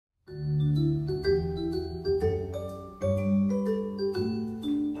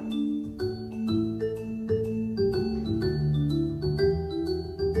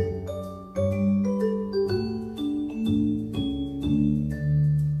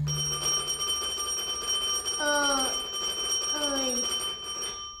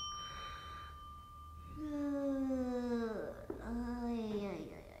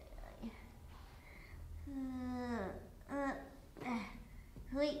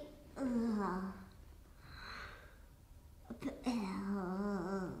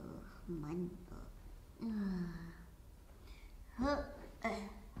Mann.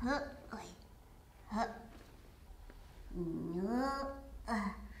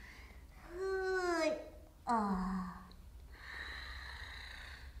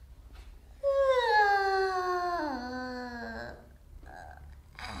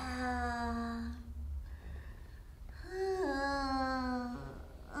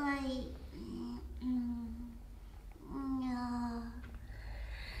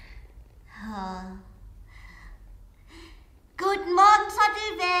 Guten Morgen,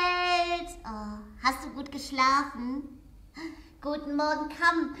 Zottelwelt! Oh, hast du gut geschlafen? Guten Morgen,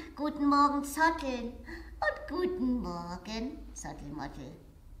 Kamm. Guten Morgen, Zotteln. Und guten Morgen, Zottel Mottel.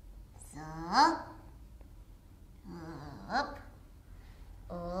 So. Hopp.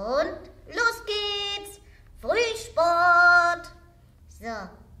 Und los geht's. Frühsport. So.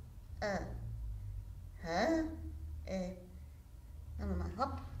 Machen wir mal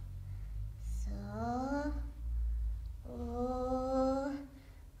hopp. So. Oh,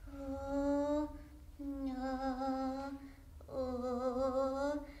 oh, ja,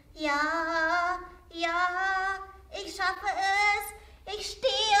 oh, ja, ja, ich schaffe es, ich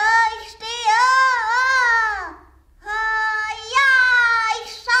stehe, ja,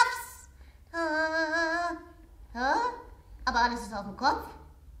 ich schaff's. Aber alles ist auf dem Kopf.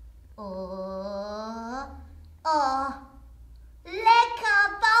 Oh, oh,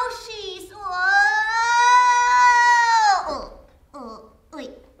 lecker, Bauschis,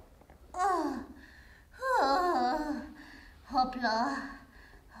 hoppla.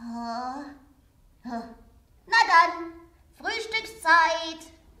 Na dann, Frühstückszeit.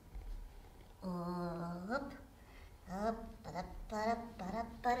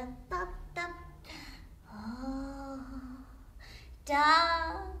 Da,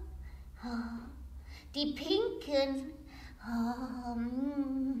 die Pinken,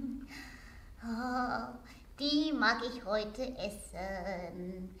 die mag ich heute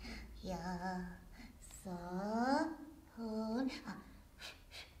essen. Ja, so. Und,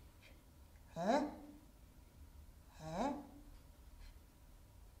 hä?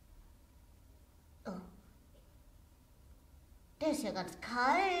 Oh. Der ist ja ganz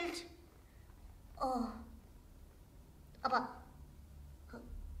kalt. Oh. Aber.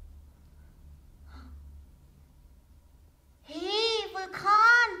 Hey,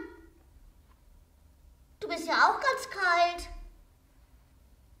 Vulkan! Du bist ja auch ganz kalt.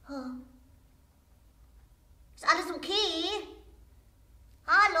 Ist alles okay?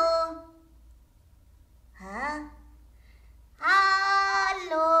 Hallo? Hä?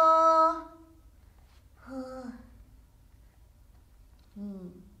 Hallo?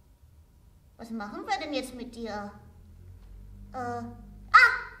 Was machen wir denn jetzt mit dir?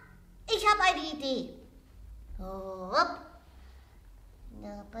 Ich habe eine Idee. Hopp.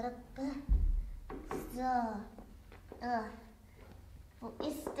 So. Wo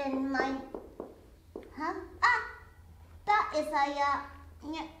ist denn mein... da ist er ja.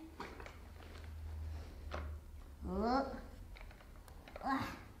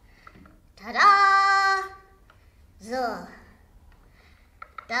 Tada! So.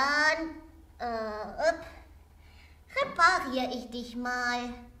 Dann repariere ich dich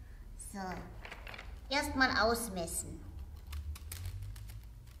mal. So. Erstmal ausmessen.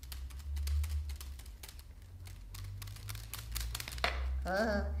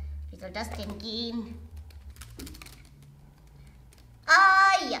 Wie soll das denn gehen?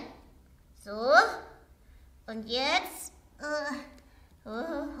 Ja. So. Und jetzt.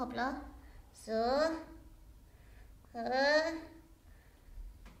 Hoppla. So.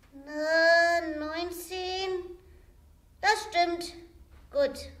 19. Das stimmt.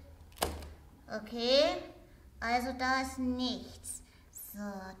 Gut. Okay. Also da ist nichts.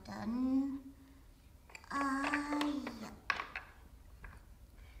 So, dann. Ja.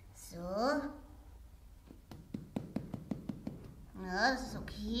 So. Ja, das ist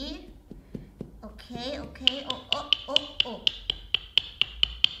okay. Okay. Oh.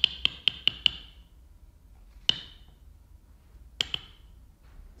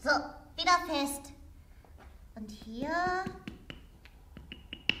 So, wieder fest. Und hier.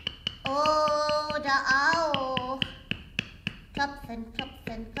 Oh, da auch. Klopfen.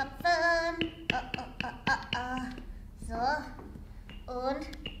 So. Und.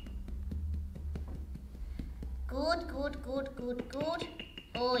 Gut.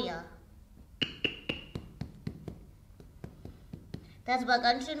 Oh ja. Das war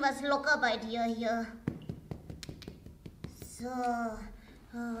ganz schön was locker bei dir hier. So.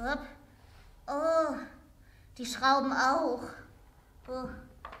 Hopp. Oh. Die Schrauben auch. Oh.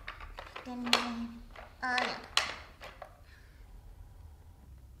 denn? Ah ja.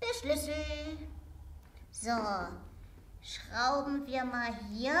 Der Schlüssel. So, schrauben wir mal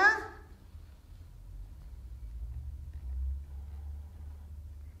hier.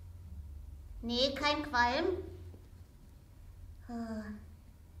 Nee, kein Qualm.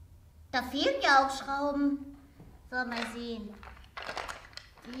 Da fehlen ja auch Schrauben. So, mal sehen.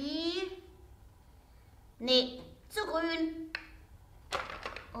 Die. Nee, zu grün.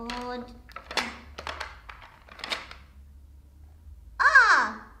 Und.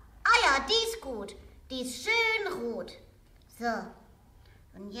 Ah ja, die ist gut. Die ist schön rot. So.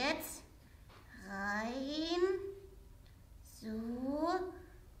 Und jetzt rein. So.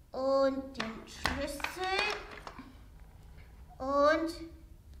 Und den Schlüssel. Und.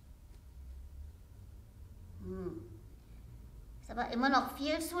 Ist aber immer noch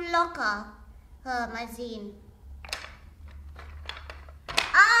viel zu locker. Mal sehen.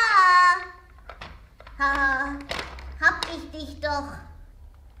 Hab ich dich doch.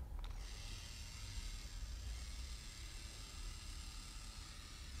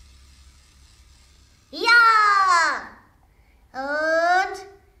 Ja! Und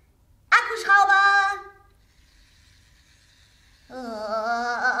Akkuschrauber.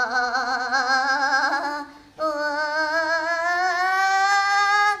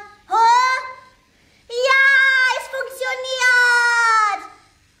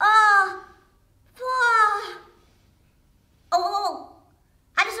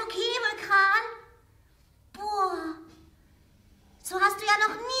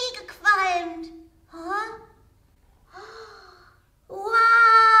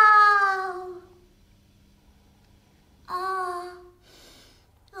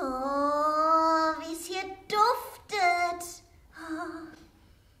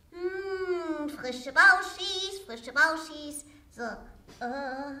 Frische Bauschis. So,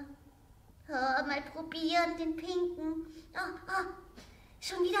 mal probieren, den pinken.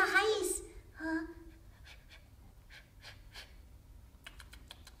 Schon wieder heiß.